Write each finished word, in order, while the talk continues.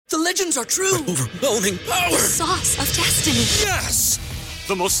The legends are true. Overwhelming power! Sauce of destiny. Yes!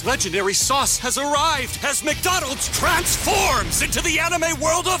 The most legendary sauce has arrived as McDonald's transforms into the anime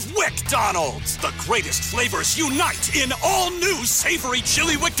world of WickDonald's. The greatest flavors unite in all new savory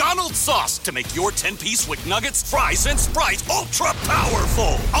chili McDonald's sauce to make your 10-piece Wick Nuggets, fries, and Sprite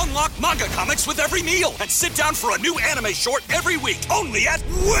ultra-powerful. Unlock manga comics with every meal and sit down for a new anime short every week only at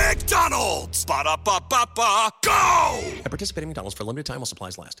WickDonald's. Ba-da-ba-ba-ba, go! At participating McDonald's for a limited time while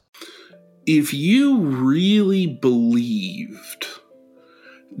supplies last. If you really believed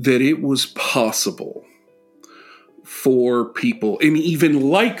that it was possible for people, and even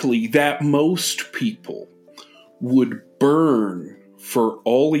likely that most people would burn for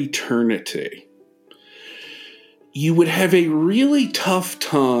all eternity, you would have a really tough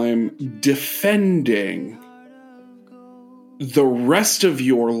time defending the rest of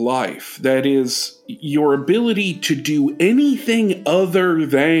your life. That is, your ability to do anything other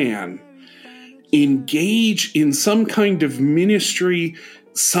than engage in some kind of ministry,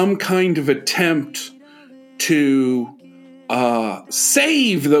 some kind of attempt to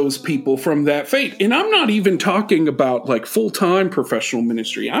save those people from that fate. And I'm not even talking about like full-time professional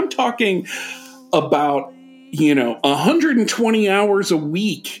ministry. I'm talking about, 120 hours a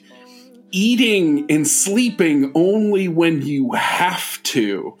week, eating and sleeping only when you have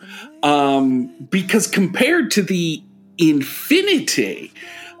to. Because compared to the infinity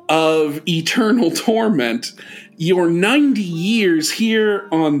of eternal torment, your 90 years here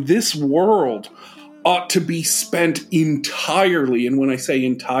on this world ought to be spent entirely, and when I say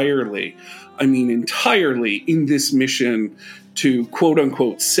entirely, I mean entirely in this mission to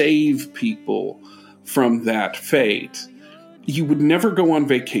quote-unquote save people from that fate. You would never go on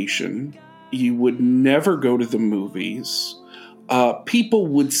vacation. You would never go to the movies. People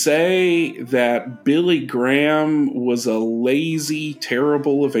would say that Billy Graham was a lazy,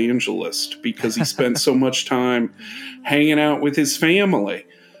 terrible evangelist because he spent so much time hanging out with his family.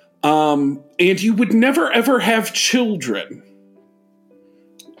 And you would never, ever have children.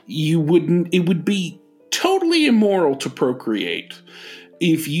 It would be totally immoral to procreate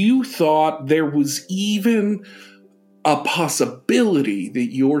if you thought there was even a possibility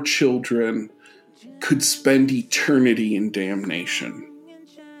that your children could spend eternity in damnation.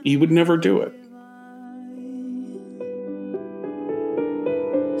 You would never do it.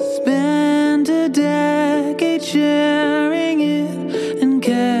 Spent a decade sharing it and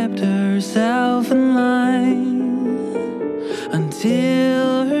kept herself in line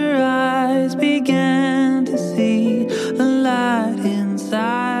until her eyes began to see the light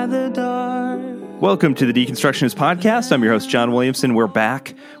inside the dark. Welcome to the Deconstructionist Podcast. I'm your host, John Williamson. We're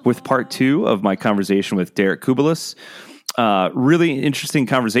back with part 2 of my conversation with Derek Kubilus. Really interesting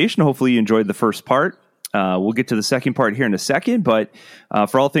conversation. Hopefully you enjoyed the first part. We'll get to the second part here in a second, but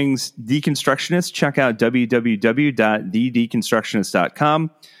for all things Deconstructionist, check out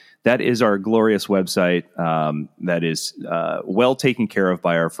www.thedeconstructionist.com. That is our glorious website that is well taken care of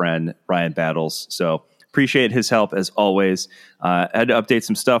by our friend Ryan Battles. So appreciate his help as always. Had to update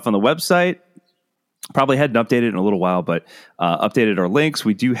some stuff on the website. Probably hadn't updated in a little while, but updated our links.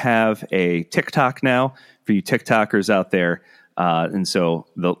 We do have a TikTok now for you TikTokers out there. And so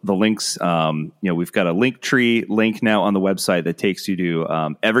the links, we've got a link tree link now on the website that takes you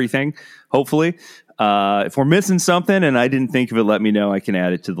to everything, hopefully. If we're missing something and I didn't think of it, let me know. I can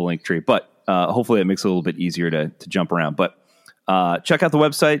add it to the link tree. But hopefully it makes it a little bit easier to jump around. But check out the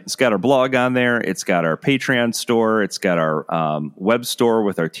website. It's got our blog on there. It's got our Patreon store. It's got our web store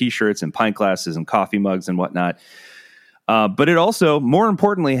with our T-shirts and pint glasses and coffee mugs and whatnot. But it also, more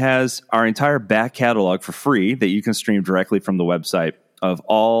importantly, has our entire back catalog for free that you can stream directly from the website of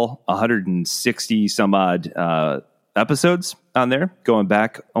all 160 some odd episodes on there, going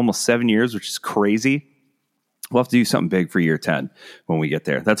back almost 7 years, which is crazy. We'll have to do something big for year 10 when we get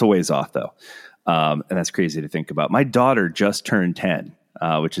there. That's a ways off, though. And that's crazy to think about. My daughter just turned 10,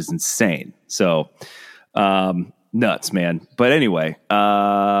 which is insane. So, nuts, man. But anyway,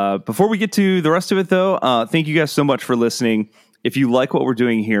 before we get to the rest of it, though, thank you guys so much for listening. If you like what we're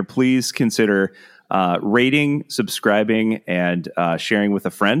doing here, please consider rating, subscribing, and sharing with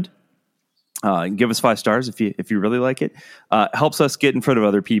a friend. Give us 5 stars if you really like it. Helps us get in front of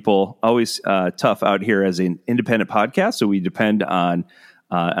other people. Always tough out here as an independent podcast, so we depend on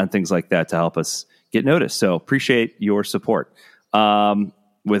things like that to help us get noticed. So appreciate your support.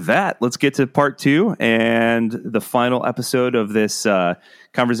 With that, let's get to part 2 and the final episode of this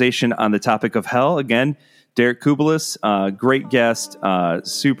conversation on the topic of hell. Again, Derek Kubilus, great guest,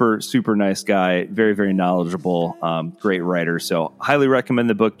 super, super nice guy, very, very knowledgeable, great writer. So highly recommend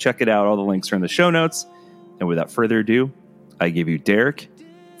the book. Check it out. All the links are in the show notes. And without further ado, I give you Derek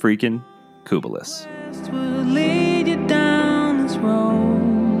freaking Kubilus. Will lead you down this road.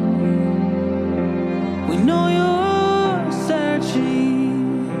 We know you're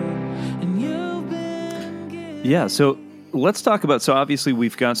searching, and you've been given. Yeah, so let's talk about. So obviously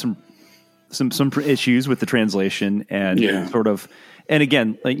we've got some issues with the translation and sort of. And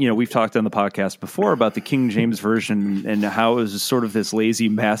again, like, we've talked on the podcast before about the King James Version and how it was sort of this lazy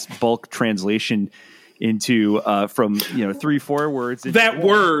mass bulk translation into from 3-4 words. That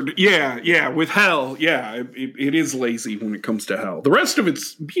word, with hell, it is lazy when it comes to hell. The rest of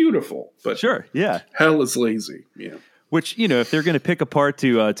it's beautiful, but sure, hell is lazy, yeah. Which if they're going to pick a part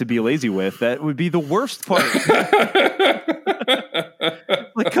to be lazy with, that would be the worst part.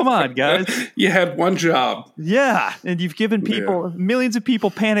 Like, come on, guys! You had one job, and you've given millions of people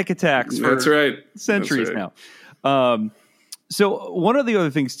panic attacks. That's right, centuries now. So one of the other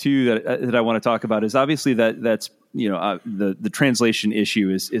things too that I want to talk about is obviously that's the translation issue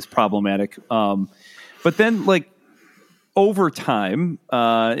is problematic. But then over time,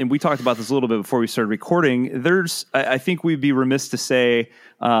 and we talked about this a little bit before we started recording, I think we'd be remiss to say,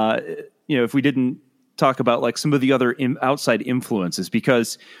 if we didn't talk about some of the other outside influences,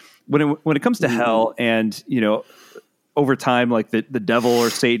 because when it comes to hell and, over time, the devil or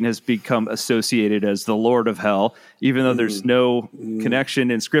Satan has become associated as the Lord of hell, even though there's no connection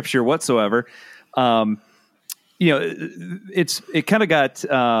in Scripture whatsoever. It kind of got,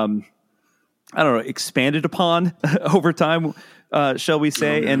 expanded upon over time, shall we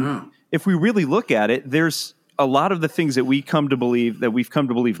say. And if we really look at it, there's a lot of the things that we've come to believe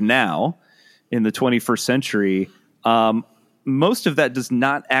now in the 21st century. Most of that does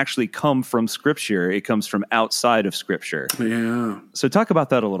not actually come from Scripture. It comes from outside of Scripture. Yeah. So talk about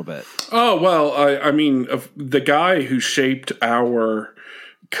that a little bit. Oh, well, I mean, the guy who shaped our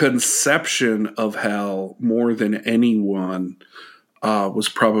conception of hell more than anyone was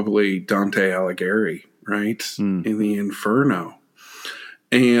probably Dante Alighieri, right? In the Inferno.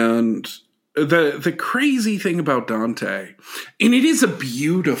 And the crazy thing about Dante, and it is a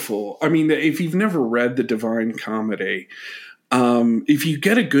beautiful, if you've never read the Divine Comedy, if you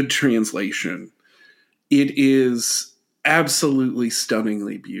get a good translation, it is absolutely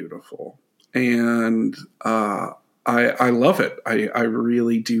stunningly beautiful. And I love it. I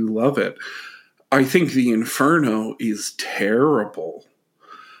really do love it. I think the Inferno is terrible,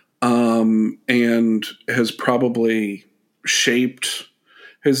 and has probably shaped,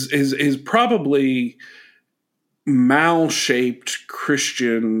 has probably mal-shaped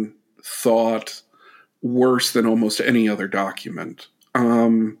Christian thought worse than almost any other document.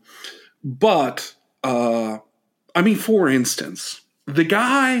 But for instance, the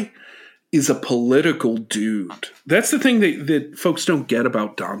guy is a political dude. That's the thing that folks don't get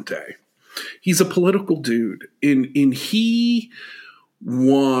about Dante. He's a political dude, and he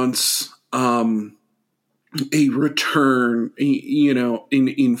wants a return,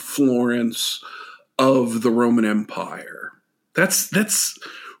 in Florence of the Roman Empire. That's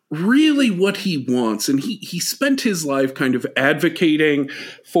really what he wants, and he spent his life kind of advocating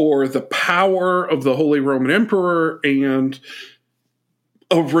for the power of the Holy Roman Emperor and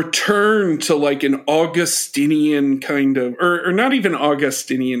a return to an Augustinian kind of, or not even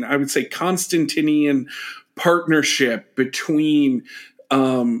Augustinian, I would say Constantinian partnership between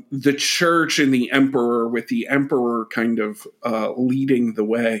the church and the emperor, with the emperor kind of leading the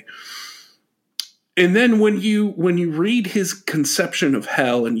way. And then when you read his conception of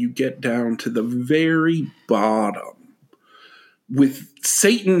hell and you get down to the very bottom with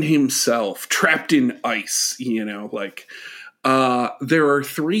Satan himself trapped in ice, there are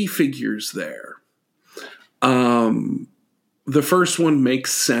three figures there. The first one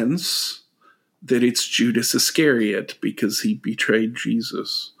makes sense, that it's Judas Iscariot because he betrayed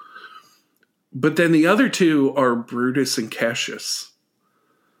Jesus. But then the other two are Brutus and Cassius,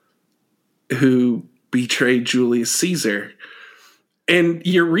 who betrayed Julius Caesar. And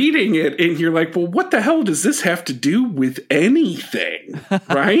you're reading it and you're like, well, what the hell does this have to do with anything?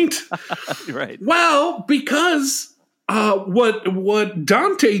 Right? Right. Well, because what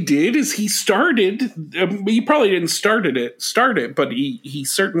Dante did is he started, he probably didn't start it, but he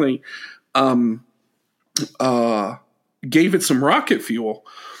certainly gave it some rocket fuel.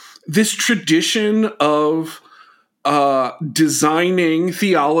 This tradition of designing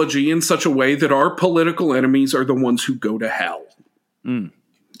theology in such a way that our political enemies are the ones who go to hell.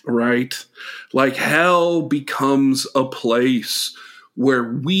 Right? Like hell becomes a place where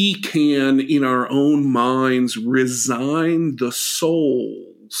we can, in our own minds, resign the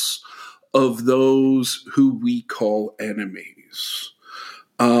souls of those who we call enemies.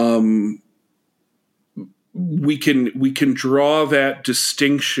 we can draw that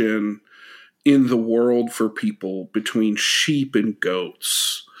distinction in the world for people between sheep and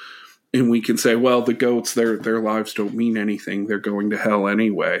goats. And we can say, well, the goats, their lives don't mean anything. They're going to hell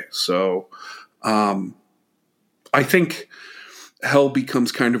anyway. So I think hell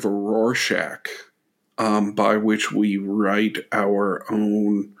becomes kind of a Rorschach by which we write our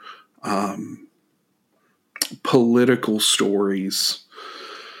own political stories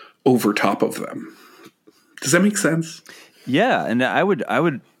over top of them. Does that make sense? Yeah, and I would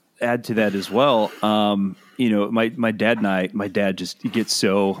add to that as well. My dad just gets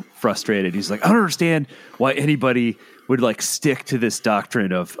so frustrated. He's like, I don't understand why anybody would like stick to this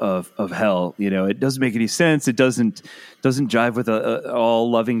doctrine of hell. It doesn't make any sense. It doesn't jive with a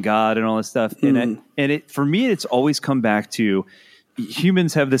all loving God and all this stuff. And for me, it's always come back to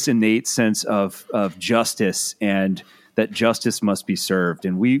humans have this innate sense of justice, and that justice must be served.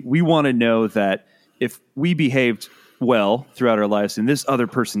 And we want to know that if we behaved well throughout our lives and this other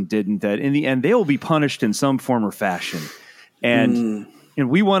person didn't, that in the end they will be punished in some form or fashion. And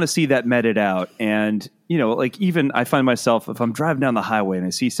we want to see that meted out. And, even I find myself, if I'm driving down the highway and I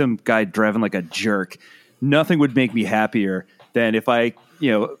see some guy driving like a jerk, nothing would make me happier than if I,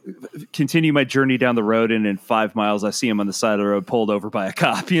 continue my journey down the road and in 5 miles I see him on the side of the road pulled over by a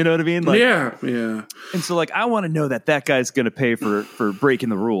cop. You know what I mean? Yeah. And so I want to know that guy's going to pay for breaking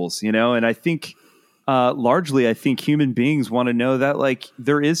the rules, and I think largely, I think human beings want to know that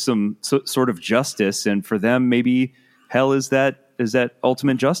there is some sort of justice, and for them, maybe hell is that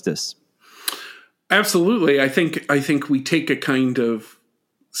ultimate justice. Absolutely. I think we take a kind of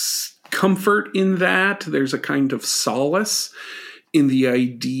comfort in that. There's a kind of solace in the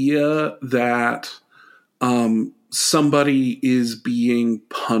idea that somebody is being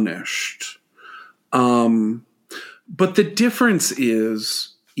punished. But the difference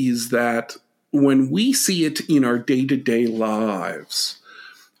is that when we see it in our day-to-day lives,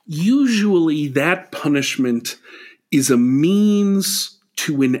 usually that punishment is a means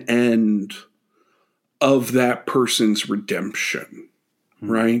to an end of that person's redemption,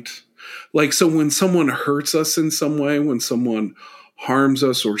 right? So when someone hurts us in some way, when someone harms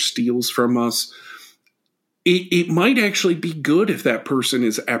us or steals from us, it might actually be good if that person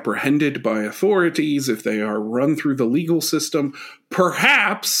is apprehended by authorities, if they are run through the legal system.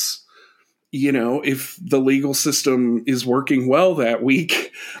 Perhaps, if the legal system is working well that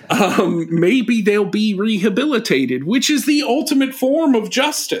week, maybe they'll be rehabilitated, which is the ultimate form of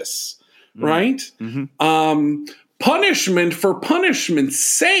justice, right? Mm-hmm. Punishment for punishment's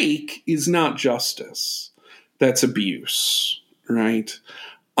sake is not justice. That's abuse, right?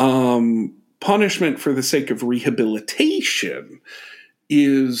 Punishment for the sake of rehabilitation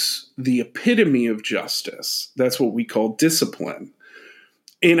is the epitome of justice. That's what we call discipline.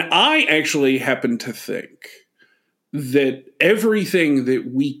 And I actually happen to think that everything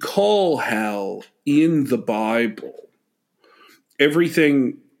that we call hell in the Bible,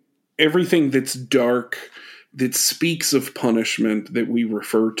 everything that's dark, that speaks of punishment that we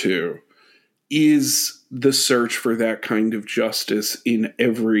refer to, is the search for that kind of justice in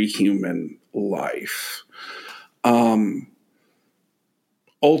every human life.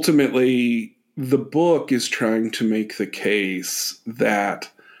 Ultimately, the book is trying to make the case that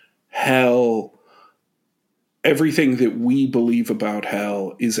hell, everything that we believe about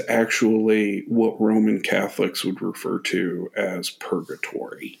hell, is actually what Roman Catholics would refer to as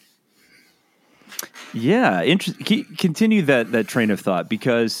purgatory. Yeah, continue that train of thought,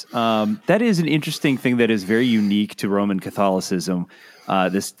 because that is an interesting thing that is very unique to Roman Catholicism.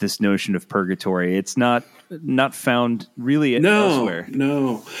 This notion of purgatory, it's not found really elsewhere.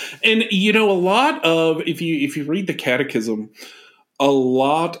 No, and a lot of if you read the Catechism, a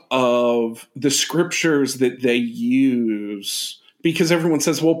lot of the scriptures that they use, because everyone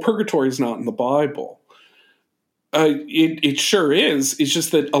says, well, purgatory is not in the Bible. It sure is. It's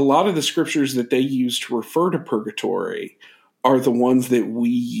just that a lot of the scriptures that they use to refer to purgatory are the ones that we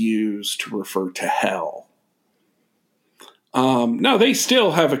use to refer to hell. Now, they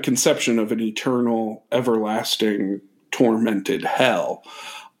still have a conception of an eternal, everlasting, tormented hell.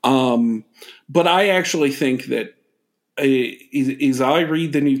 But I actually think that as I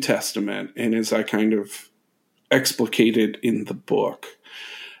read the New Testament and as I kind of explicate it in the book,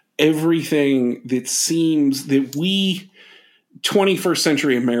 everything that seems that we 21st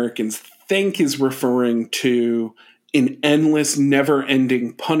century Americans think is referring to an endless,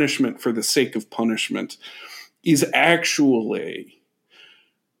 never-ending punishment for the sake of punishment is actually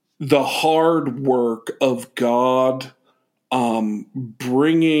the hard work of God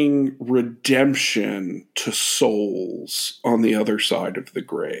bringing redemption to souls on the other side of the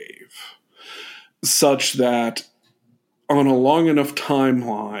grave. such that on a long enough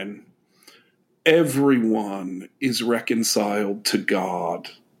timeline, everyone is reconciled to God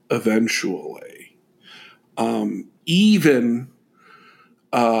eventually. Even,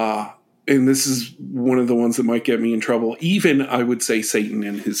 and this is one of the ones that might get me in trouble, even, I would say, Satan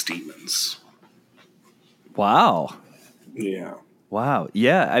and his demons. Wow. Yeah. Wow.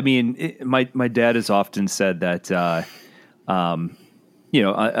 Yeah. I mean, my dad has often said that, on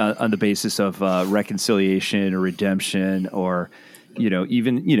the basis of reconciliation or redemption, or,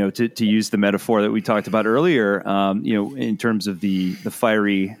 even, to use the metaphor that we talked about earlier, in terms of the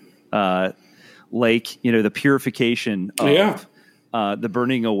fiery lake, the purification of the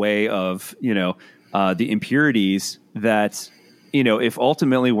burning away of, the impurities that, if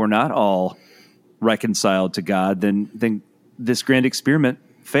ultimately we're not all reconciled to God, then this grand experiment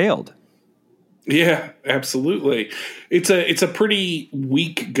failed. Yeah, absolutely. It's a pretty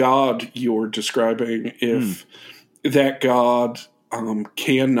weak God you're describing if that God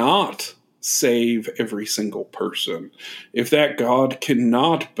cannot save every single person. If that God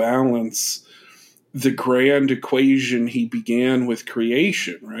cannot balance the grand equation he began with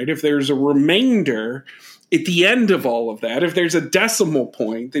creation, right? If there's a remainder at the end of all of that, if there's a decimal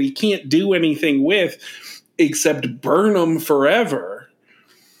point that he can't do anything with except burn them forever,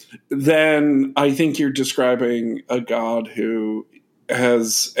 then I think you're describing a God who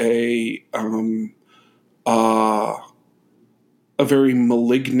has a very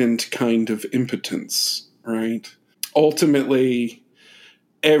malignant kind of impotence, right? Ultimately,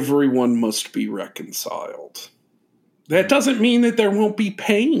 everyone must be reconciled. That doesn't mean that there won't be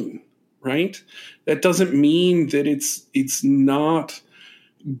pain, right? That doesn't mean that it's not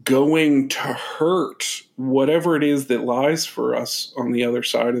going to hurt whatever it is that lies for us on the other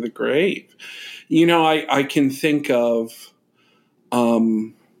side of the grave. I can think of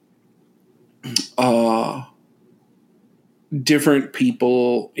different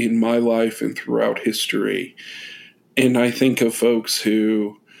people in my life and throughout history. And I think of folks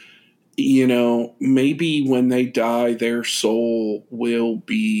who, maybe when they die, their soul will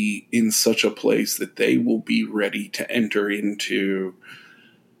be in such a place that they will be ready to enter into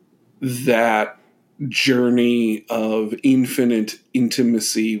that journey of infinite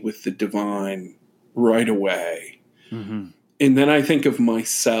intimacy with the divine right away. Mm-hmm. And then I think of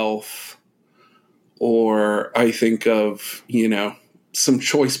myself, or I think of, some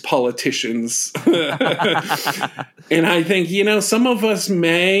choice politicians. And I think, some of us we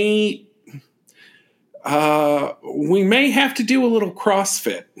may have to do a little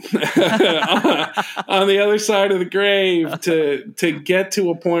CrossFit on the other side of the grave to get to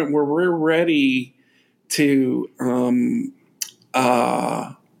a point where we're ready to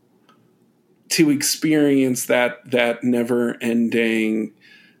experience that never ending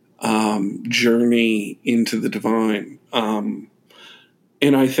journey into the divine.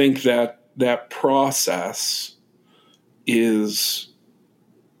 And I think that process is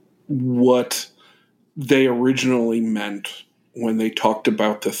what they originally meant when they talked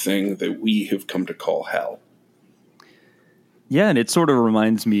about the thing that we have come to call hell. Yeah, and it sort of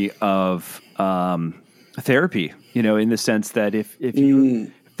reminds me of therapy, in the sense that if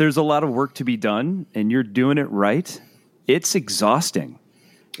there's a lot of work to be done and you're doing it right, it's exhausting.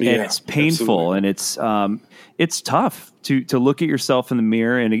 Yeah, and it's painful, absolutely. And it's tough to look at yourself in the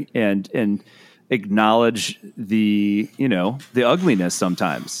mirror and acknowledge the ugliness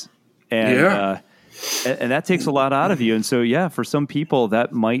sometimes, and that takes a lot out of you. And so, for some people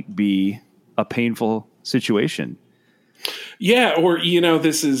that might be a painful situation. Yeah, or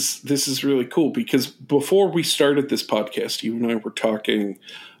this is really cool, because before we started this podcast, you and I were talking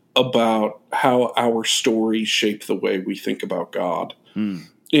about how our stories shape the way we think about God.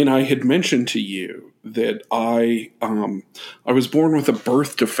 And I had mentioned to you that I was born with a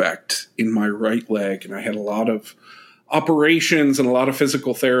birth defect in my right leg, and I had a lot of operations and a lot of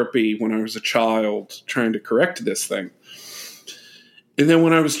physical therapy when I was a child trying to correct this thing. And then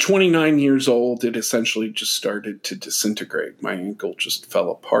when I was 29 years old, it essentially just started to disintegrate. My ankle just fell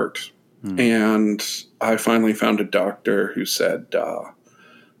apart. And I finally found a doctor who said,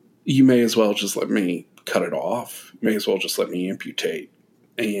 you may as well just let me cut it off. You may as well just let me amputate.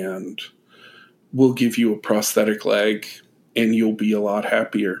 And we'll give you a prosthetic leg, and you'll be a lot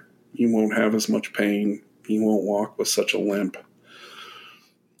happier. You won't have as much pain. You won't walk with such a limp.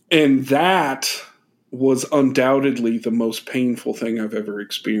 And that was undoubtedly the most painful thing I've ever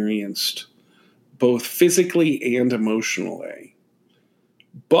experienced, both physically and emotionally.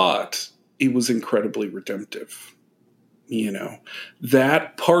 But it was incredibly redemptive.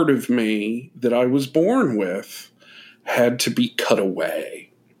 That part of me that I was born with had to be cut away.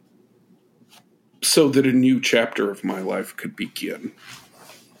 so that a new chapter of my life could begin.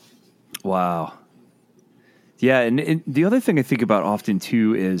 Wow. Yeah, and the other thing I think about often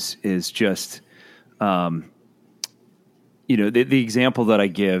too is just, the example that I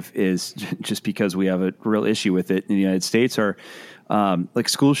give is just because we have a real issue with it in the United States are like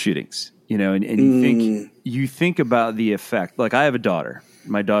school shootings. And you think about the effect. Like I have a daughter.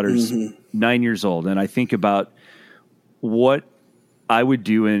 My daughter's 9 years old, and I think about what I would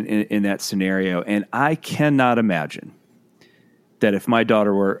do in that scenario, and I cannot imagine that if my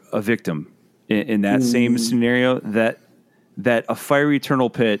daughter were a victim in that same scenario, that a fiery eternal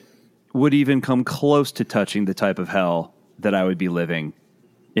pit would even come close to touching the type of hell that I would be living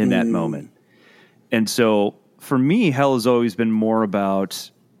in that moment. And so for me, hell has always been more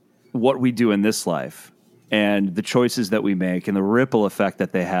about what we do in this life and the choices that we make and the ripple effect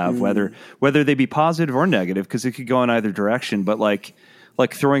that they have, whether they be positive or negative, because it could go in either direction. But like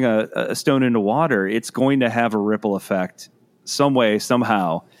throwing a stone into water, it's going to have a ripple effect some way,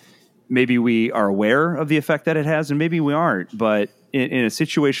 somehow. Maybe we are aware of the effect that it has, and maybe we aren't. But in a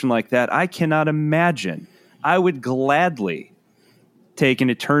situation like that, I cannot imagine. I would gladly take an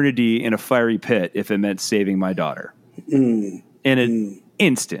eternity in a fiery pit if it meant saving my daughter in an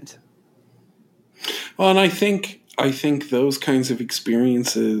instant. Well, and I think those kinds of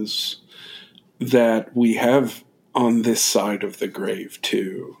experiences that we have on this side of the grave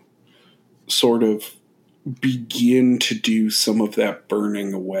too sort of begin to do some of that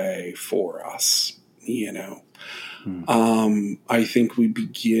burning away for us, I think we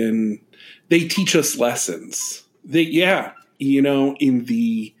begin, they teach us lessons. In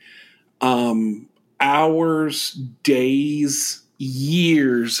the hours, days,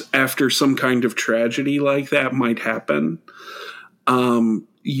 years after some kind of tragedy like that might happen,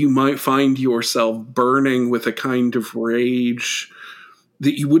 you might find yourself burning with a kind of rage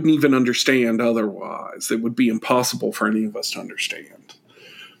that you wouldn't even understand otherwise. It would be impossible for any of us to understand.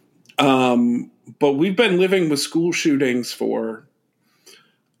 But we've been living with school shootings for,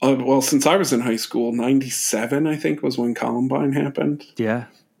 since I was in high school. 97, I think, was when Columbine happened. Yeah.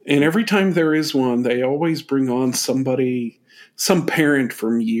 And every time there is one, they always bring on some parent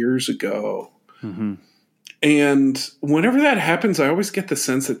from years ago. Mm-hmm. And whenever that happens, I always get the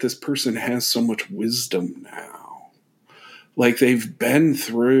sense that this person has so much wisdom now. Like they've been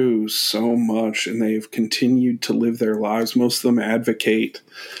through so much and they've continued to live their lives. Most of them advocate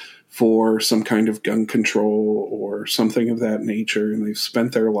for some kind of gun control or something of that nature. And they've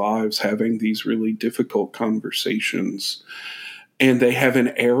spent their lives having these really difficult conversations. And they have an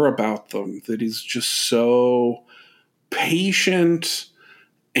air about them that is just so patient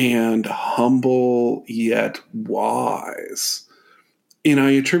and humble yet wise. And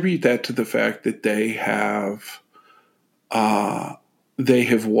I attribute that to the fact that they have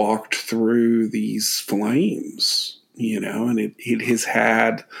walked through these flames, and it has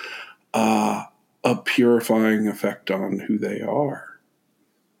had a purifying effect on who they are.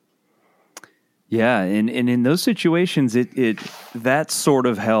 Yeah, and in those situations, it that sort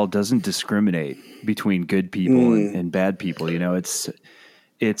of hell doesn't discriminate between good people and bad people.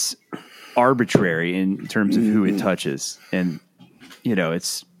 It's arbitrary in terms of who it touches, and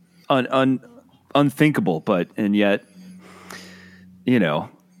it's unthinkable. And yet,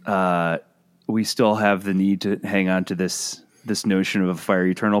 we still have the need to hang on to this notion of a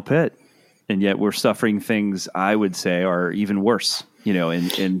fiery eternal pit, and yet we're suffering things I would say are even worse.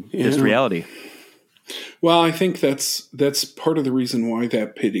 In this reality. Well, I think that's part of the reason why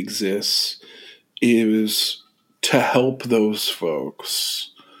that pit exists, is to help those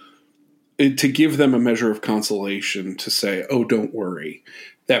folks, to give them a measure of consolation, to say, oh, don't worry,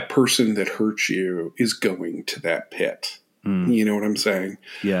 that person that hurt you is going to that pit. You know what I'm saying?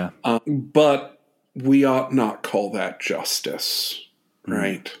 Yeah. But we ought not call that justice,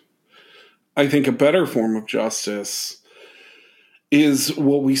 right? I think a better form of justice is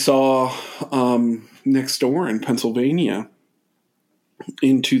what we saw next door in Pennsylvania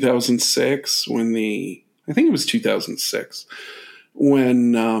in 2006 I think it was 2006,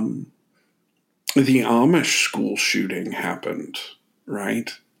 when the Amish school shooting happened,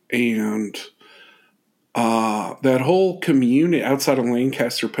 right? And that whole community outside of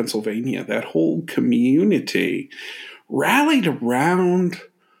Lancaster, Pennsylvania, that whole community rallied around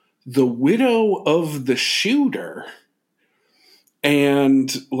the widow of the shooter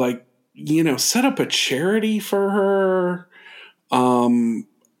and set up a charity for her.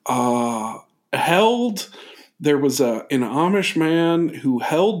 There was an Amish man who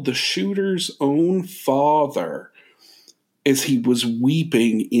held the shooter's own father as he was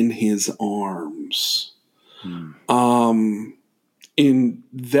weeping in his arms. And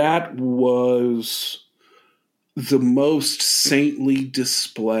that was the most saintly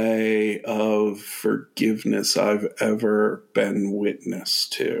display of forgiveness I've ever been witness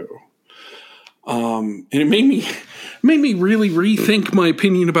to. And it made me really rethink my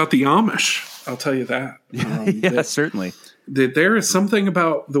opinion about the Amish. I'll tell you that. Certainly. That there is something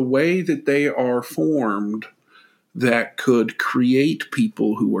about the way that they are formed that could create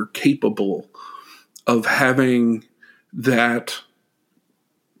people who are capable of having that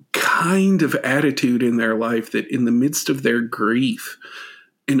kind of attitude in their life, that in the midst of their grief,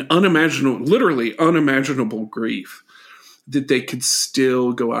 literally unimaginable grief, that they could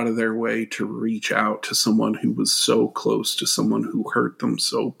still go out of their way to reach out to someone who was so close, to someone who hurt them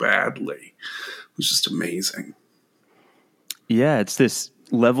so badly. It was just amazing. Yeah, it's this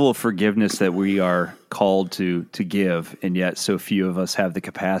level of forgiveness that we are called to give, and yet so few of us have the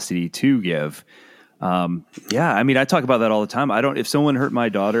capacity to give. I mean, I talk about that all the time. If someone hurt my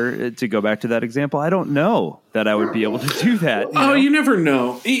daughter, to go back to that example, I don't know that I would be able to do that. You never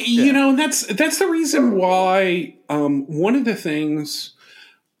know. You know, that's the reason why one of the things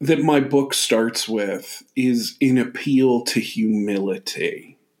that my book starts with is an appeal to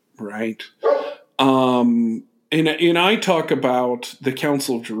humility, right? And I talk about the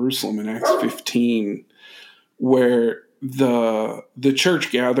Council of Jerusalem in Acts 15, where the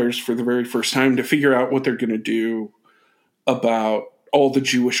church gathers for the very first time to figure out what they're going to do about all the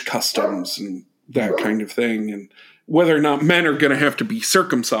Jewish customs and that kind of thing. And whether or not men are going to have to be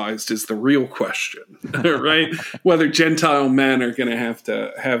circumcised is the real question, right? Whether Gentile men are going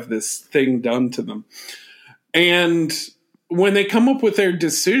to have this thing done to them. And when they come up with their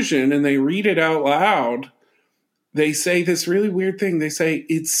decision and they read it out loud, they say this really weird thing. They say,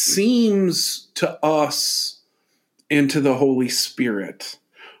 it seems to us and to the Holy Spirit,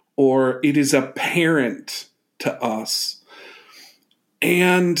 or it is apparent to us.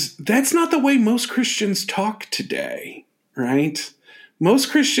 And that's not the way most Christians talk today, right?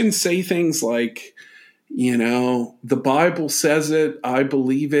 Most Christians say things like, the Bible says it, I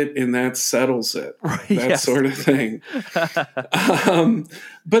believe it, and that settles it. That sort of thing.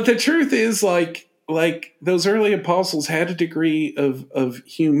 But the truth is, like those early apostles had a degree of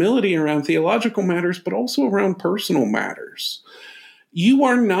humility around theological matters, but also around personal matters. You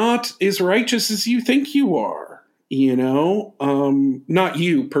are not as righteous as you think you are, not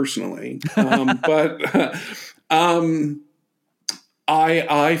you personally, but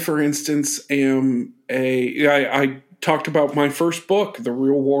I, for instance, I talked about my first book, The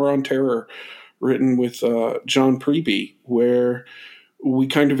Real War on Terror, written with John Priebe, where we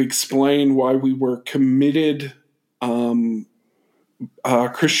kind of explain why we were committed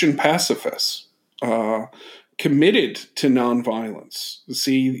Christian pacifists, committed to nonviolence.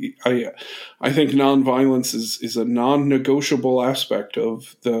 See, I think nonviolence is a non-negotiable aspect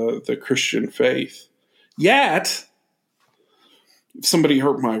of the Christian faith. Yet, if somebody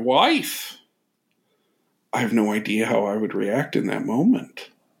hurt my wife, I have no idea how I would react in that moment.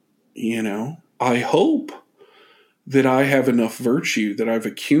 I hope that I have enough virtue, that I've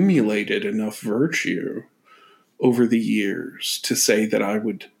accumulated enough virtue over the years to say that I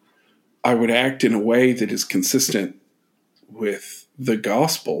would act in a way that is consistent with the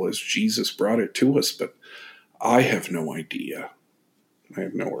gospel as Jesus brought it to us. But I have no idea. I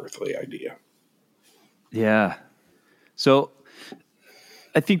have no earthly idea. Yeah. So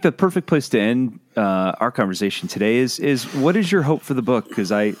I think the perfect place to end our conversation today is what is your hope for the book?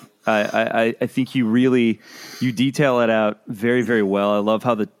 Because I think you detail it out very, very well. I love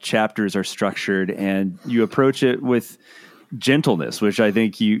how the chapters are structured, and you approach it with gentleness, which I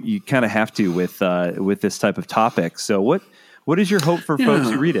think you kind of have to with this type of topic. So what is your hope for folks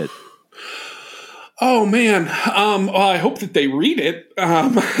who read it? Oh man, I hope that they read it.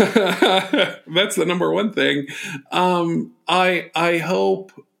 That's the number one thing. I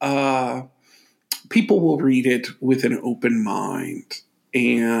hope people will read it with an open mind.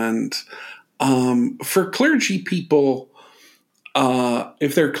 And for clergy people,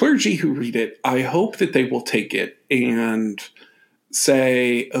 if they're clergy who read it, I hope that they will take it and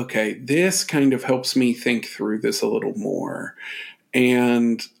say, okay, this kind of helps me think through this a little more.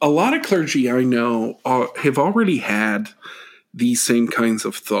 And a lot of clergy I know have already had these same kinds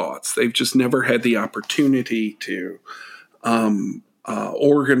of thoughts. They've just never had the opportunity to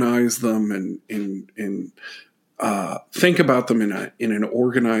organize them and think about them in an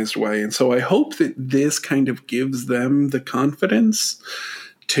organized way. And so I hope that this kind of gives them the confidence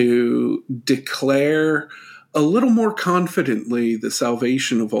to declare a little more confidently the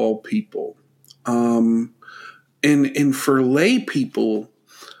salvation of all people. And for lay people,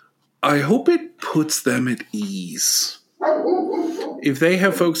 I hope it puts them at ease. if they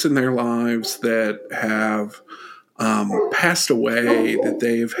have folks in their lives that have passed away that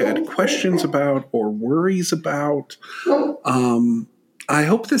they've had questions about or worries about, I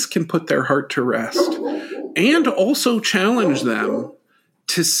hope this can put their heart to rest and also challenge them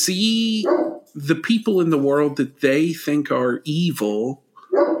to see the people in the world that they think are evil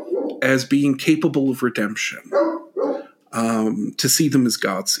as being capable of redemption, to see them as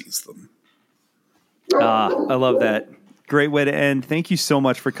God sees them. I love that. Great way to end. Thank you so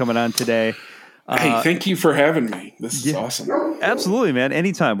much for coming on today. Hey, thank you for having me. This is awesome. Absolutely, man.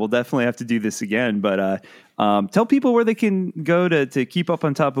 Anytime. We'll definitely have to do this again. But tell people where they can go to keep up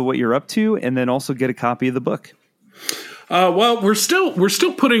on top of what you're up to, and then also get a copy of the book. Well, we're still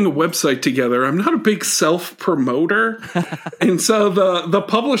putting a website together. I'm not a big self-promoter. And so the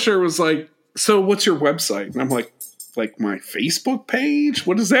publisher was like, so what's your website? And I'm like my Facebook page?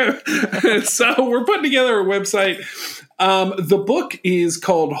 What is that? So we're putting together a website. The book is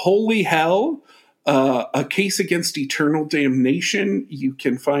called Holy Hell, A Case Against Eternal Damnation. You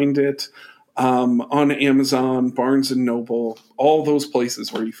can find it on Amazon, Barnes & Noble, all those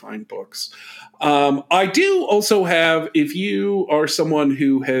places where you find books. I do also have, if you are someone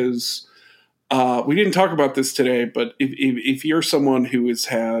who has, we didn't talk about this today, but if you're someone who has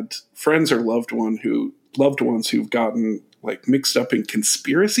had friends or loved ones who've gotten like mixed up in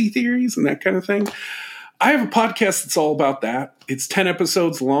conspiracy theories and that kind of thing, I have a podcast that's all about that. It's 10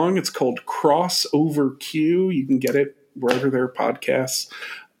 episodes long. It's called Crossover Q. You can get it wherever there are podcasts.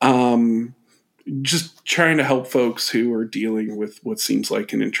 Just trying to help folks who are dealing with what seems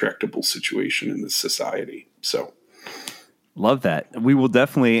like an intractable situation in this society. So, love that. We will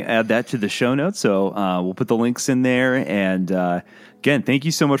definitely add that to the show notes. So we'll put the links in there. And again, thank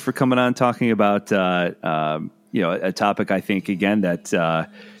you so much for coming on, talking about a topic I think again that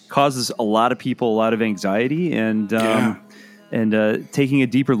causes a lot of people a lot of anxiety, and taking a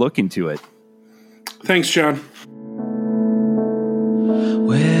deeper look into it. Thanks, John.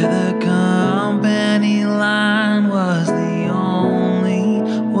 Where the company line was the only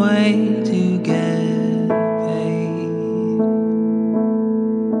way to get paid.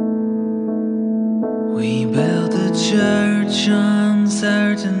 We built a church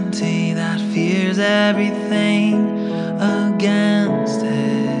uncertainty that fears everything against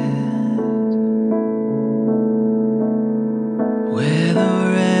it. Where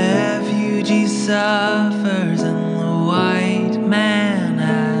the refugee suffers and the white man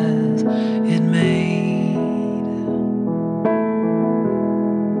has it made.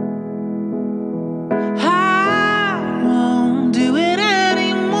 I won't do it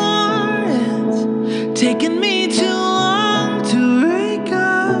anymore. It's taken me too long to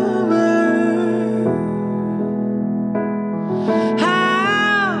recover.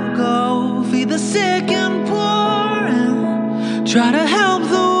 I'll go feed the sick and poor and try to help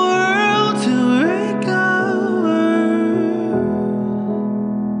the world to recover.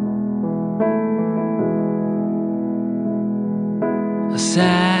 I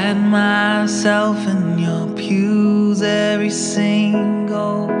sat myself in your pews every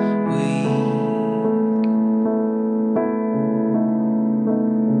single week,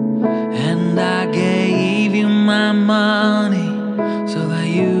 and I gave you my money so that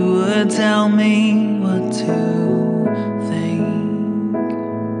you would tell me what to think.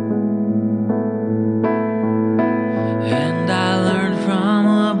 And I learned from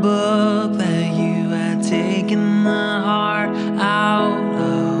a book that you had taken the heart out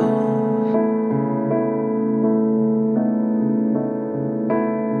of.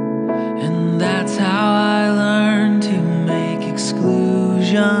 And that's how I learned to make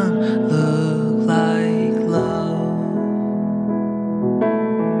exclusion look like love.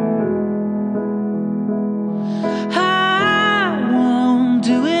 I won't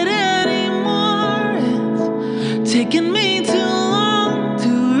do it anymore. It's taken me too long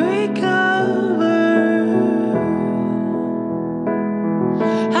to recover.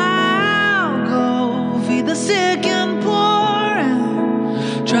 I'll go feed the sick and poor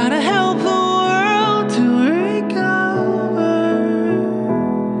and try to help the world to recover.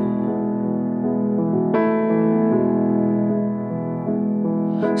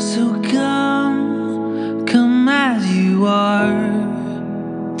 So come as you are.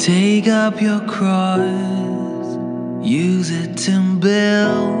 Take up your cross, use it to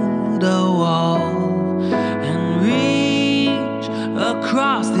build a wall, and reach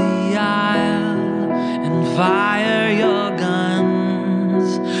across the aisle and fire your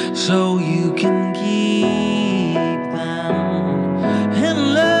guns so you can keep them.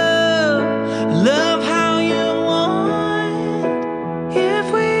 And love how you want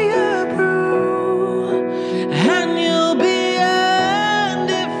if we approve, and you'll be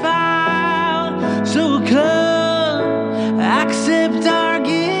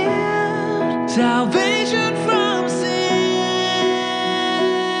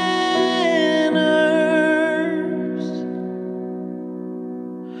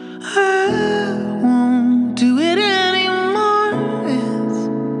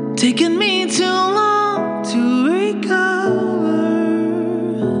taken me too long to recover.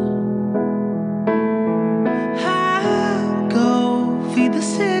 I go feed the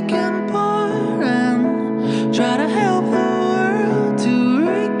sick and poor and try to help the world to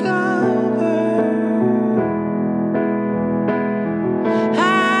recover.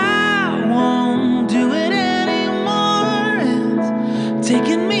 I won't do it anymore. It's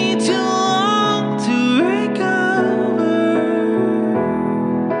taken me too long to recover.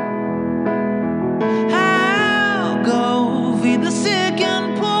 I'll go feed the sick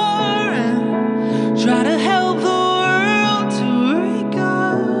and poor and try to help the world to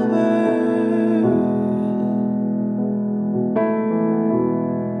recover.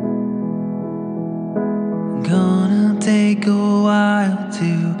 Gonna take a while to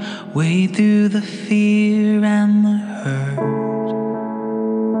wade through the fear and the hurt.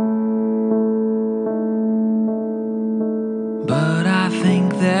 But I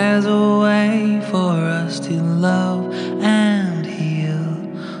think there's a way for us to love and heal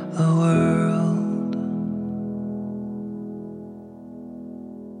the world.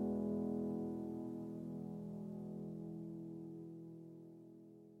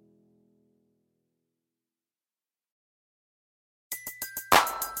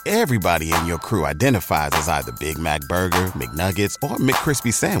 Everybody in your crew identifies as either Big Mac Burger, McNuggets, or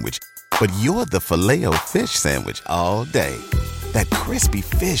McCrispy Sandwich. But you're the Filet-O-Fish Sandwich all day. That crispy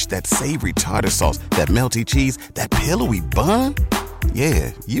fish, that savory tartar sauce, that melty cheese, that pillowy bun.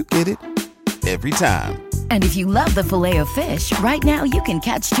 Yeah, you get it. Every time. And if you love the Filet-O-Fish, right now you can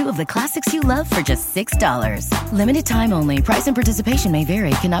catch 2 of the classics you love for just $6. Limited time only. Price and participation may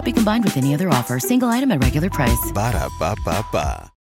vary. Cannot be combined with any other offer. Single item at regular price. Ba-da-ba-ba-ba.